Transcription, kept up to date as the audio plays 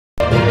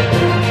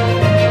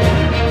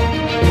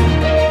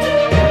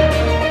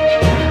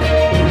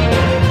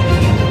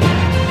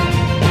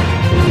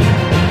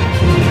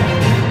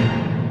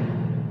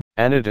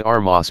Ana de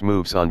Armas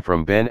moves on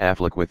from Ben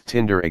Affleck with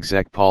Tinder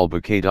exec Paul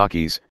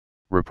Boukadakis,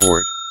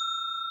 report.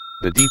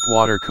 The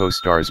Deepwater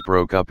co-stars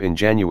broke up in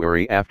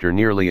January after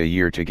nearly a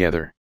year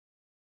together.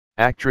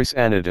 Actress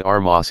Ana de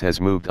Armas has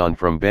moved on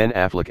from Ben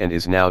Affleck and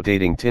is now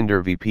dating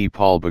Tinder VP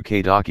Paul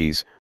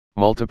Boukadakis,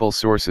 multiple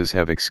sources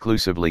have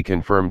exclusively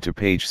confirmed to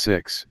Page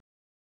 6.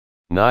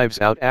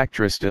 Knives Out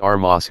actress de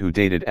Armas, who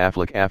dated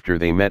Affleck after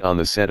they met on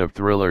the set of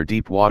thriller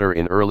Deepwater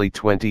in early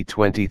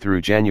 2020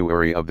 through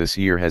January of this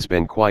year, has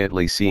been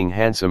quietly seeing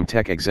handsome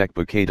tech exec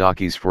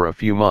Boukadakis for a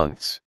few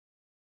months.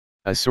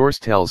 A source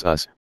tells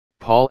us,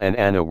 Paul and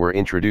Ana were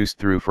introduced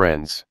through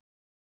friends.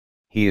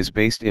 He is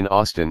based in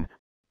Austin,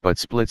 but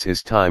splits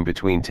his time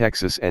between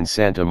Texas and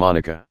Santa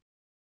Monica.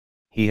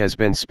 He has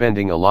been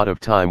spending a lot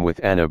of time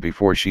with Ana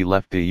before she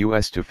left the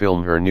US to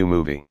film her new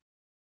movie.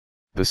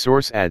 The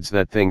source adds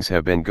that things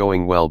have been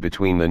going well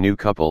between the new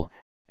couple,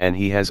 and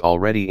he has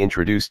already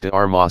introduced de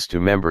Armas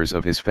to members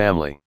of his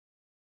family.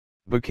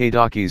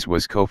 Boukadakis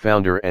was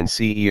co-founder and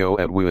CEO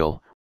at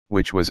Will,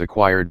 which was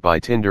acquired by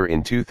Tinder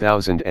in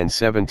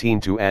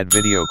 2017 to add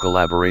video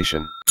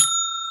collaboration.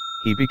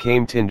 He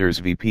became Tinder's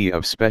VP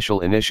of Special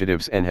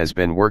Initiatives and has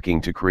been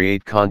working to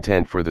create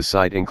content for the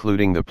site,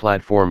 including the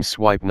platform's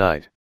Swipe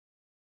Night.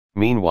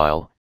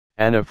 Meanwhile,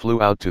 Ana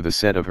flew out to the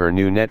set of her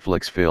new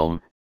Netflix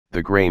film,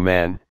 The Gray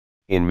Man,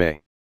 in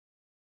May.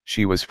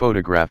 She was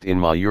photographed in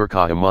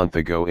Mallorca a month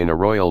ago in a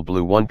royal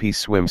blue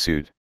one-piece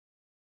swimsuit.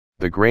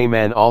 The Gray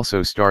Man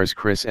also stars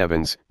Chris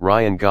Evans,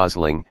 Ryan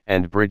Gosling,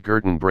 and Brit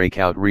Gerton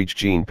breakout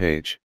Regina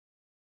Page.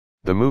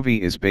 The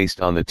movie is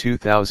based on the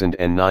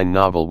 2009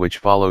 novel, which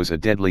follows a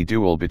deadly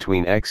duel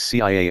between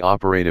ex-CIA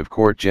operative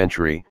Court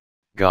Gentry,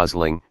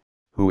 Gosling,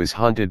 who is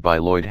hunted by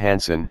Lloyd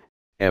Hansen,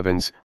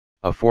 Evans,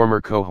 a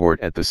former cohort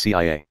at the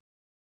CIA.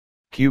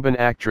 Cuban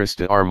actress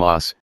de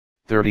Armas,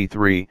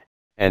 33,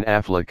 and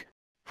Affleck,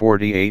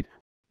 48,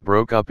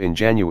 broke up in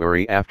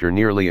January after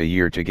nearly a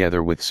year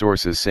together, with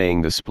sources saying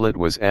the split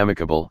was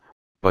amicable,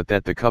 but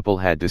that the couple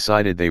had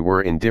decided they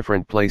were in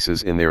different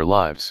places in their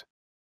lives.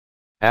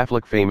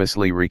 Affleck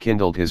famously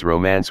rekindled his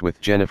romance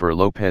with Jennifer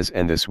Lopez,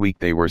 and this week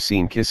they were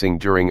seen kissing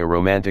during a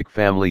romantic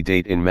family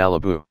date in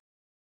Malibu.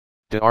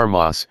 De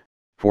Armas,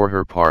 for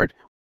her part,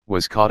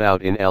 was caught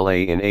out in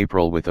LA in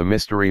April with a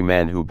mystery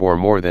man who bore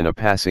more than a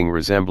passing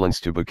resemblance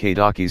to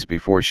Boukadakis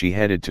before she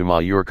headed to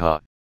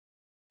Mallorca.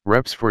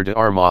 Reps for de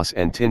Armas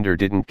and Tinder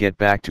didn't get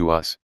back to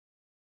us.